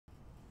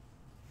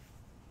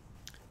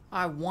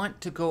I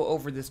want to go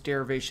over this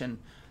derivation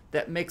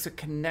that makes a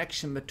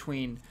connection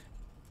between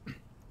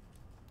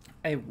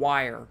a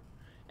wire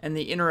and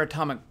the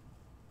interatomic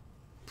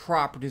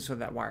properties of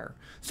that wire.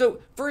 So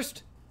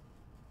first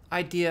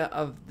idea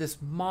of this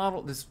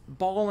model, this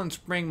ball and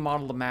spring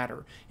model of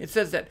matter. It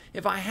says that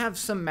if I have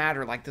some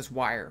matter like this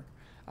wire,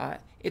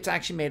 it's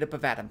actually made up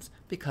of atoms,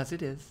 because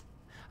it is.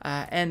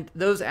 And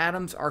those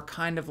atoms are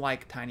kind of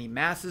like tiny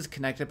masses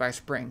connected by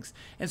springs.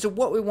 And so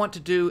what we want to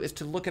do is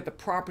to look at the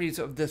properties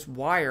of this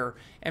wire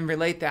and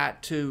relate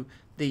that to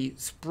the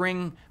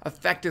spring,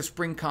 effective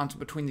spring constant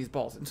between these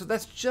balls. And so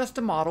that's just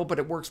a model, but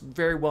it works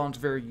very well and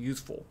it's very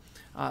useful.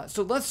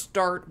 So let's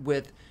start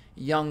with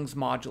Young's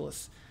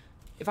modulus.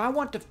 If I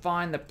want to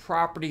find the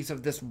properties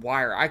of this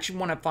wire, I actually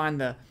want to find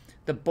the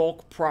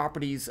bulk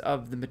properties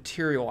of the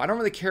material. I don't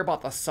really care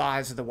about the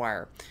size of the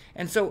wire.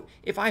 And so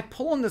if I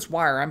pull on this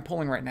wire I'm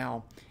pulling right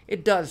now,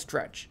 it does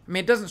stretch. I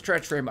mean, it doesn't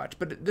stretch very much,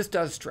 but this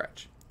does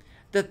stretch.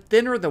 The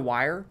thinner the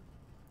wire,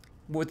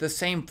 with the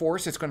same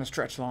force, it's going to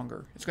stretch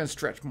longer. It's going to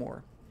stretch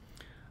more.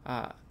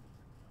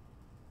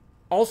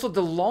 Also,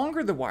 the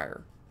longer the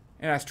wire,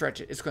 and I stretch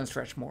it, it's going to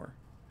stretch more.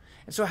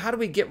 And so how do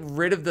we get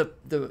rid of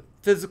the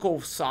physical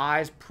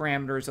size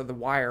parameters of the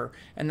wire?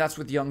 And that's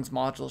with Young's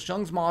modulus.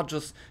 Young's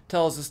modulus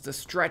tells us the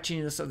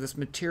stretchiness of this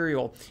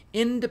material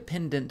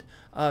independent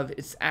of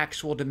its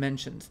actual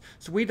dimensions.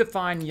 So we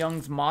define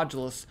Young's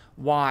modulus,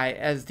 Y,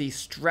 as the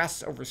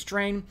stress over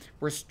strain,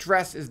 where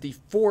stress is the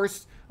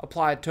force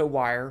applied to a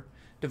wire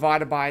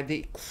divided by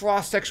the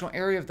cross-sectional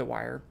area of the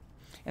wire.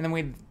 And then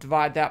we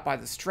divide that by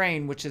the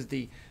strain, which is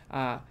the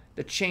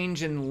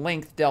change in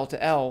length,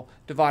 delta L,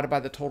 divided by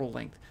the total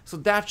length. So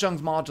that's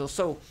Young's modulus.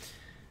 So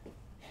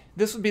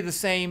this would be the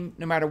same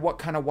no matter what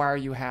kind of wire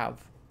you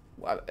have,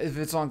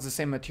 as long as it's the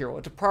same material.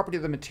 It's a property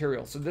of the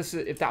material. So this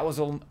is, if that was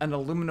an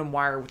aluminum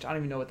wire, which I don't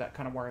even know what that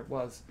kind of wire it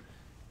was.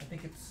 I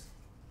think it's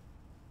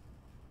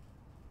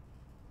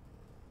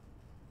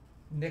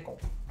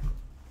nickel.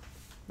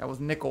 That was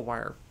nickel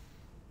wire.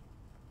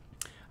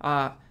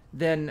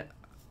 Then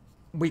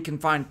we can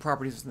find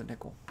properties of the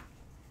nickel.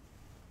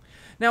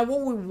 Now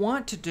what we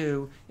want to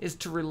do is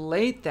to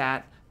relate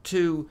that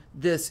to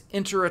this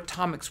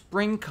interatomic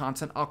spring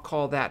constant. I'll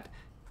call that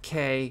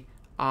Ki.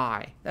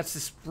 That's the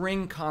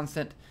spring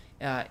constant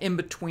in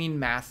between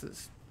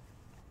masses.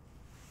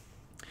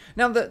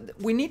 Now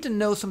we need to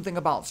know something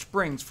about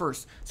springs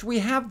first. So we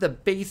have the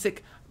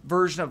basic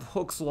version of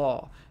Hooke's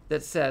law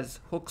that says,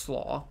 Hooke's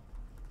law.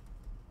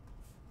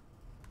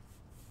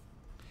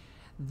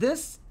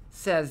 This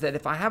says that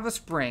if I have a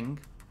spring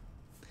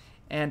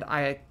and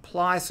I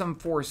apply some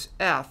force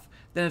F,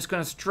 then it's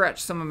going to stretch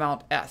some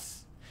amount S.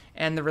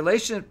 And the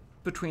relationship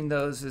between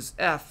those is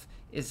F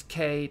is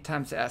K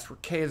times S, where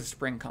K is a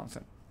spring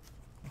constant.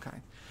 Okay.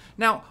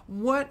 Now,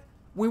 what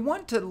we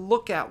want to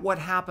look at what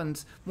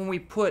happens when we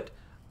put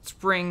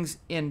springs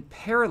in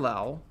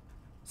parallel.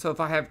 So if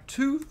I have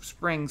two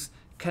springs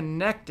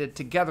connected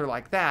together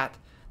like that,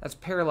 that's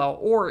parallel,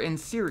 or in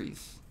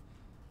series.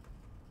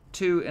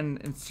 Two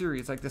in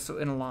series like this, so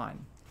in a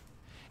line.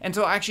 And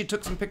so I actually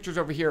took some pictures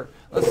over here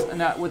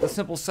with a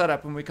simple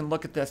setup, and we can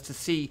look at this to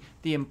see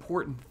the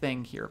important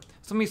thing here.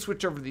 So let me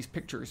switch over to these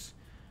pictures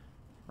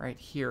right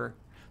here.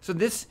 So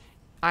this,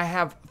 I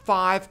have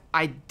 5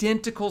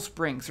 identical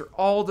springs. They're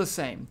all the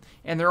same,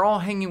 and they're all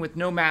hanging with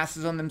no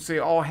masses on them, so they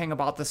all hang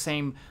about the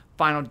same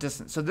final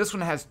distance. So this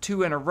one has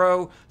 2 in a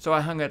row, so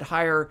I hung it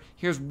higher.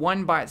 Here's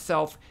 1 by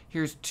itself.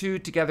 Here's 2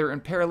 together in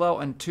parallel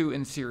and 2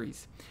 in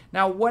series.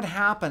 Now what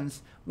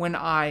happens when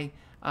I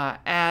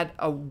add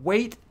a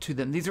weight to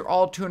them? These are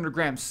all 200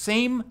 grams.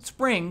 Same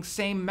spring,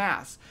 same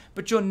mass.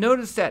 But you'll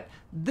notice that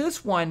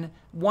this one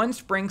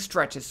spring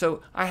stretches.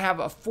 So I have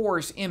a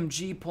force,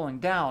 mg, pulling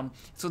down.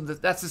 So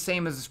that's the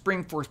same as the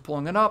spring force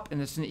pulling it up,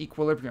 and it's in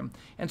equilibrium.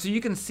 And so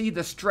you can see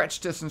the stretch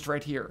distance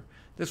right here.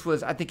 This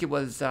was, I think it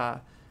was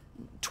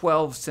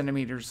 12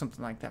 centimeters,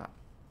 something like that.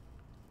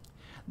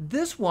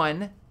 This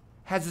one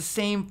has the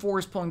same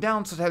force pulling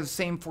down, so it has the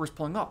same force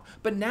pulling up.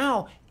 But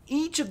now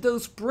each of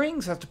those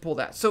springs has to pull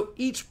that. So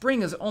each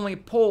spring is only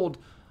pulled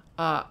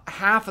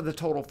half of the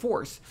total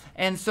force.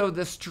 And so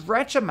the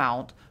stretch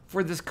amount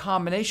for this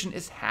combination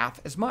is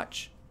half as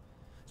much.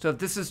 So if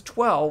this is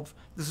 12,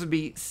 this would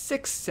be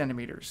 6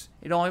 centimeters.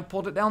 It only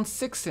pulled it down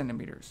 6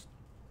 centimeters.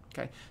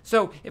 Okay,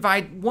 so if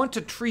I want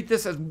to treat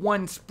this as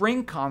one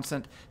spring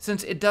constant,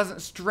 since it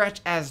doesn't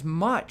stretch as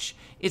much,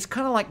 it's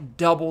kind of like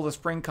double the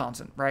spring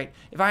constant, right?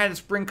 If I had a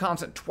spring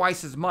constant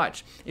twice as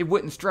much, it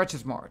wouldn't stretch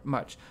as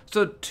much.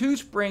 So 2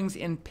 springs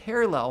in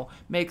parallel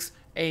makes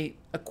a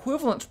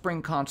equivalent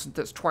spring constant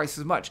that's twice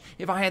as much.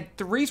 If I had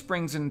 3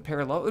 springs in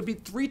parallel, it would be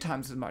 3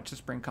 times as much as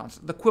spring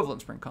constant, the equivalent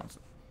spring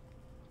constant.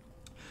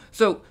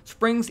 So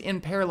springs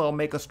in parallel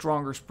make a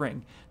stronger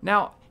spring.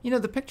 Now, you know,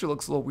 the picture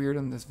looks a little weird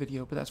in this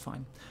video, but that's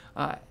fine.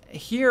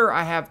 Here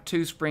I have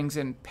 2 springs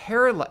in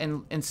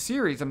parallel, in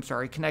series,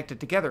 connected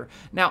together.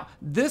 Now,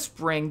 this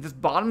spring, this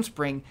bottom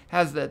spring,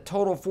 has the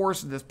total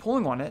force of this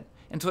pulling on it,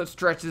 and so it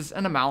stretches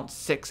an amount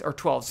 6 or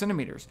 12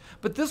 centimeters.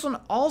 But this one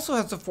also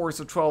has the force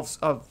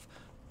of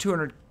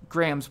 200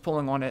 grams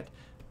pulling on it,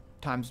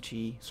 times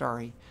G,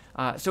 sorry.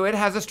 So it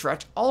has a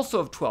stretch also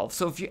of 12.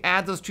 So if you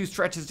add those two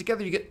stretches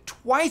together, you get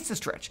twice the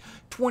stretch,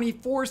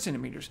 24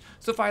 centimeters.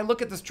 So if I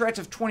look at the stretch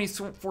of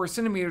 24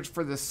 centimeters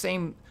for the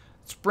same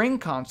spring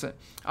constant,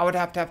 I would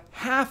have to have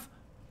half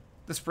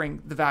the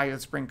value of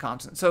the spring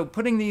constant. So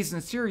putting these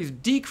in series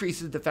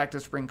decreases the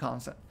effective spring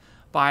constant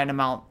by an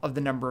amount of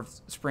the number of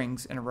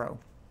springs in a row.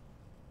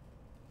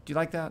 Do you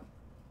like that?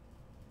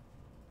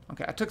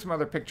 Okay, I took some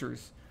other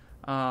pictures.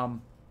 I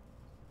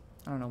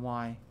don't know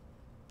why.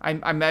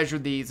 I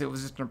measured these. It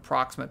was just an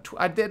approximate.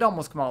 I did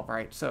almost come out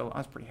right, so I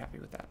was pretty happy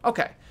with that.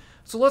 Okay,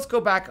 so let's go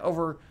back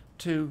over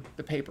to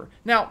the paper.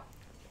 Now,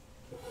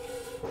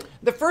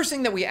 the first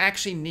thing that we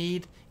actually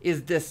need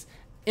is this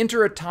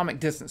interatomic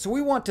distance. So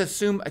we want to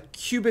assume a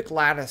cubic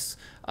lattice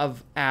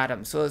of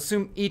atoms. So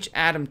assume each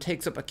atom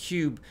takes up a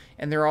cube,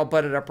 and they're all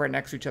butted up right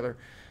next to each other.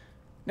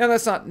 Now,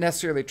 that's not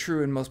necessarily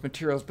true in most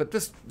materials, but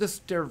this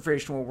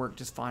derivation will work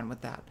just fine with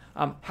that.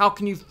 How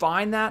can you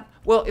find that?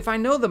 Well, if I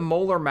know the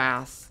molar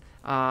mass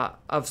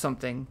of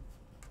something,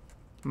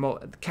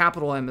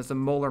 capital M is the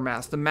molar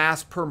mass, the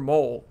mass per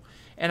mole,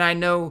 and I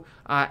know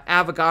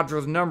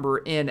Avogadro's number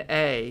in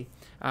A,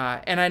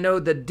 and I know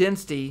the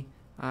density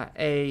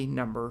A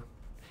number,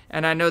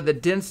 and I know the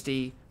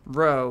density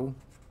rho,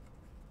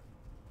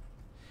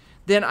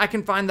 then I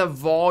can find the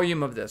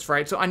volume of this,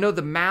 right? So I know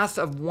the mass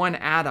of one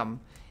atom,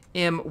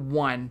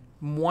 M1,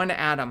 one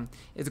atom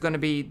is going to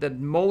be the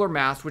molar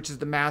mass, which is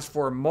the mass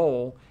for a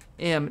mole,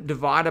 M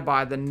divided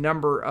by the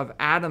number of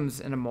atoms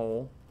in a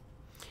mole.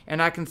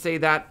 And I can say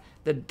that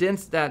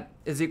that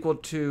is equal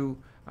to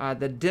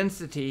the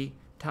density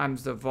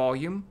times the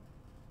volume.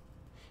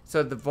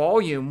 So the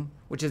volume,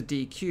 which is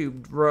d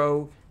cubed,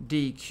 rho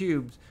d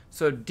cubed.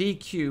 So d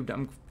cubed,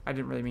 I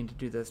didn't really mean to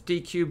do this.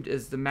 D cubed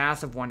is the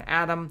mass of one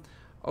atom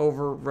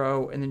over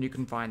rho, and then you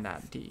can find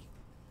that d.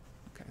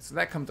 Okay, so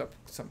that comes up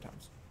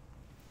sometimes.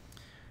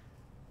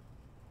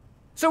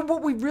 So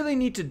what we really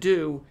need to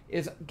do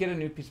is get a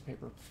new piece of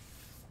paper.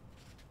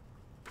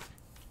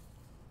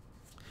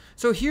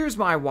 So here's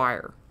my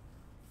wire.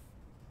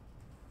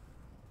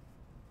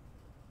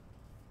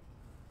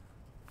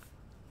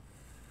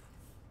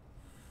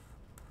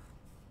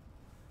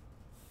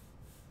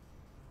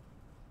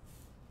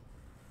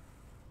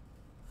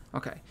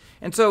 Okay,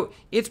 and so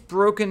it's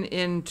broken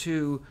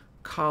into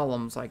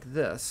columns like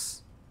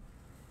this.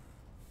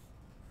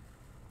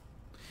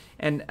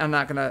 And I'm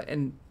not gonna,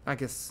 and I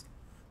guess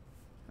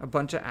a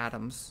bunch of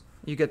atoms.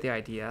 You get the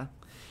idea.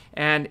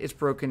 And it's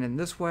broken in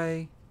this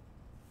way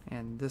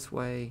and this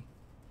way,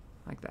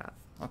 like that.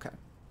 Okay.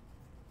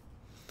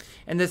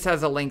 And this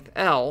has a length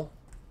L.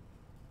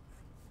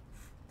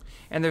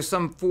 And there's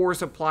some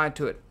force applied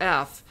to it,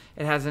 F.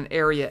 It has an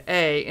area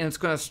A, and it's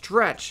going to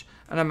stretch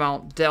an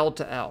amount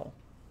delta L.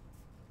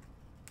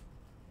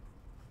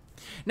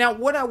 Now,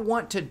 what I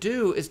want to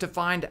do is to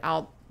find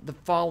out the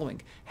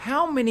following.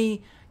 How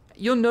many,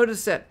 you'll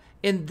notice that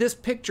in this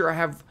picture I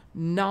have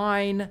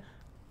 9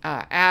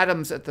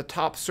 atoms at the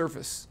top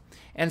surface.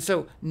 And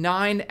so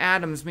 9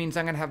 atoms means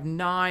I'm going to have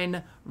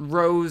 9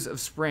 rows of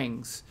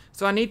springs.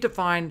 So I need to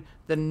find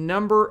the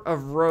number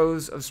of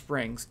rows of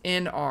springs,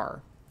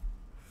 NR.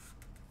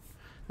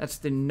 That's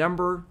the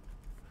number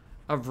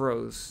of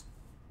rows.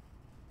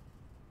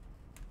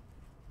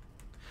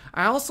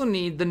 I also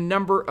need the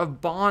number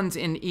of bonds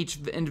in each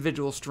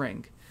individual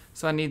string.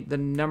 So I need the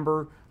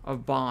number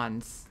of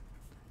bonds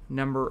in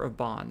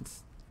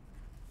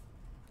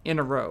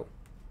a row.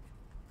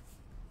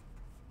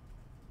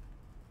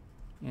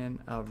 In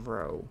a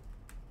row.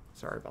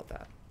 Sorry about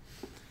that.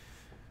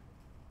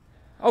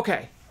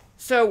 Okay,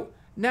 so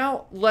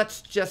now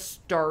let's just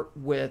start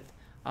with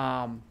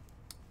a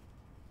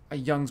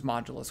Young's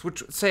modulus,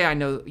 which, say I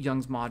know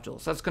Young's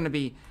modulus. That's going to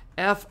be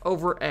F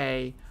over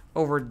A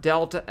over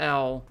delta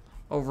L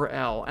over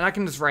L. And I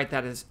can just write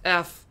that as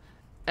F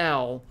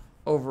L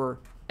over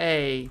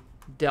A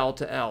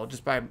delta L,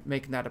 just by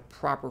making that a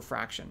proper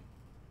fraction.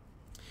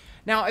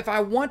 Now, if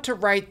I want to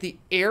write the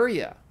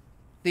area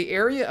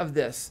of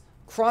this,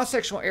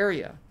 cross-sectional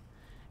area,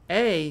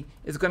 A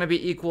is going to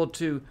be equal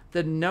to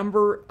the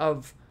number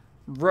of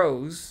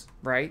rows,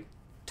 right,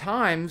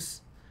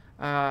 times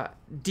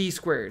D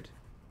squared.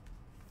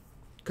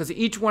 Because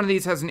each one of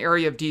these has an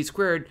area of D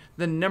squared,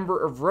 the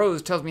number of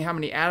rows tells me how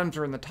many atoms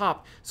are in the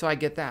top, so I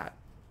get that.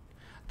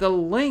 The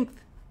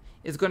length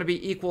is going to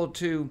be equal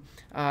to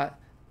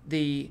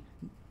the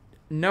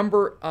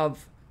number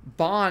of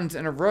bonds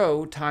in a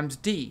row times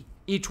D.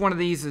 Each one of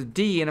these is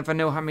D, and if I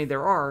know how many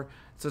there are,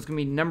 so it's going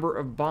to be number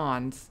of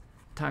bonds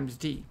times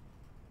D.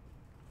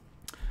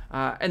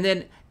 And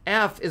then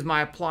F is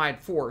my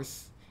applied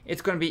force.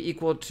 It's going to be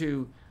equal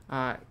to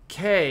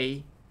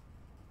K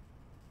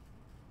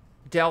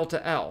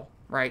delta L,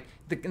 right?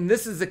 And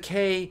this is the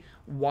K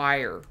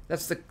wire.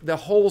 That's the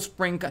whole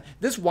spring.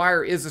 This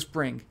wire is a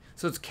spring.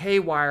 So it's K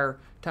wire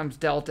times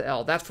delta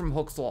L. That's from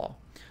Hooke's law.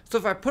 So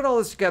if I put all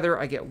this together,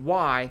 I get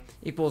Y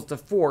equals the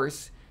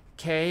force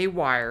K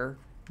wire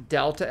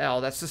delta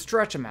L. That's the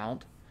stretch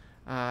amount.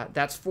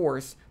 That's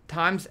force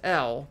times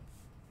L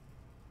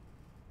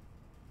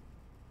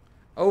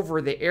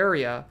over the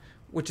area,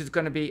 which is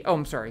going to be, oh,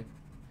 I'm sorry,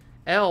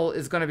 L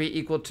is going to be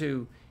equal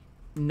to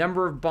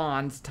number of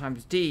bonds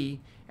times D,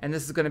 and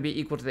this is going to be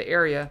equal to the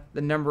area,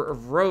 the number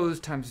of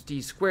rows times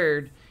D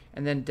squared,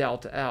 and then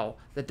delta L.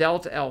 The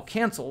delta L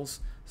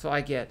cancels, so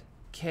I get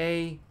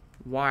K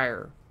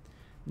wire,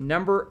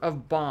 number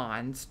of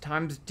bonds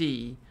times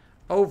D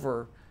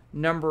over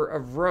number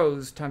of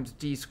rows times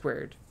D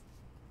squared.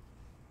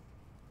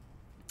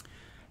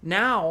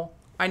 Now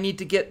I need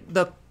to get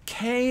the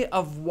K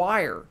of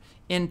wire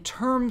in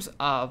terms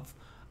of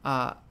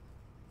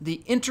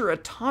the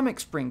interatomic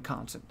spring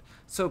constant.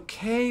 So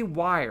K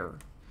wire,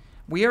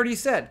 we already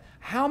said,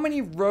 how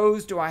many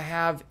rows do I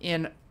have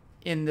in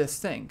this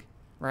thing,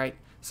 right?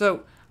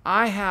 So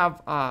I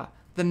have,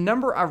 the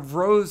number of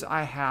rows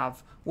I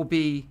have will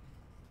be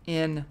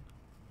in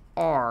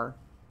R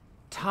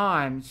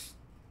times,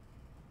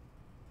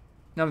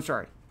 no, I'm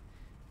sorry.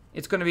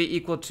 It's going to be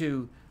equal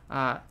to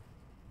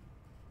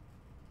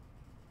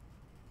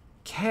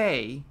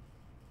K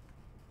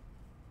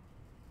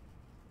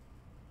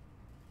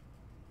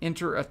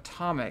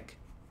interatomic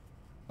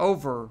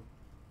over,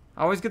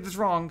 I always get this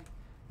wrong,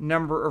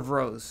 number of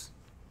rows.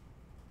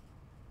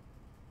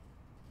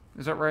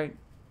 Is that right?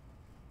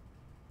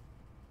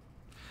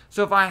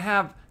 So if I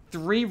have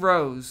 3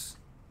 rows,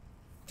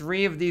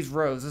 3 of these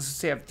rows, let's just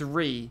say I have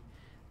 3,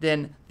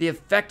 then the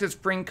effective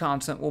spring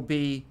constant will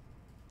be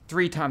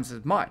 3 times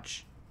as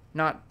much,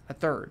 not a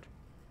third,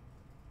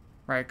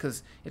 right?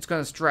 Because it's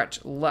going to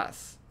stretch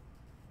less.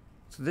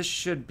 So this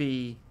should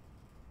be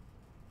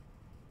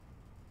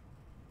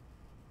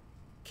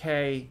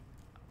K,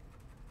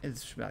 it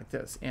should be like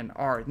this, in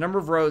R, number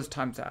of rows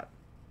times that.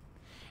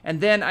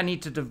 And then I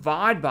need to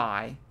divide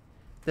by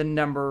the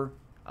number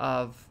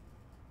of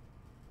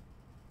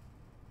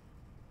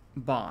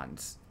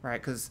bonds,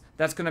 right? Because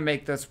that's going to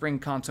make the spring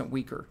constant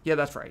weaker. Yeah,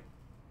 that's right.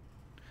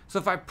 So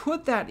if I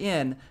put that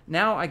in,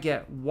 now I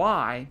get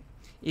Y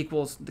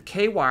equals the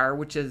K wire,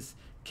 which is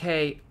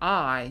Ki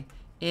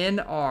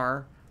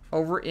NR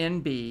over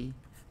NB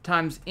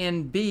times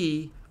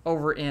NB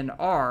over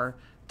NR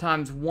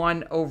times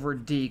 1 over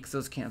D, because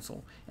those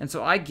cancel. And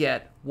so I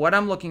get what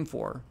I'm looking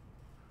for.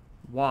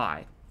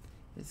 Y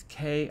is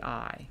Ki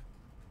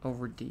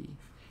over D.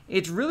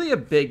 It's really a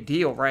big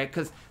deal, right?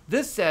 Because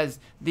this says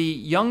the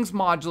Young's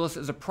modulus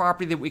is a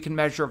property that we can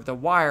measure of the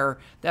wire.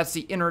 That's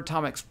the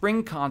interatomic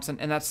spring constant,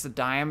 and that's the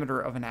diameter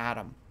of an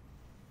atom.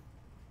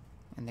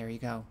 And there you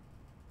go.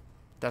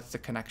 That's the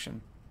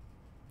connection.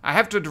 I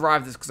have to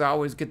derive this because I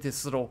always get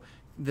this NR,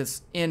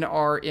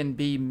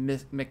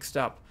 NB mixed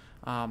up,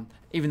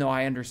 even though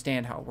I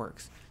understand how it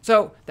works.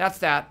 So that's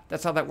that.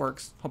 That's how that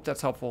works. Hope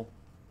that's helpful.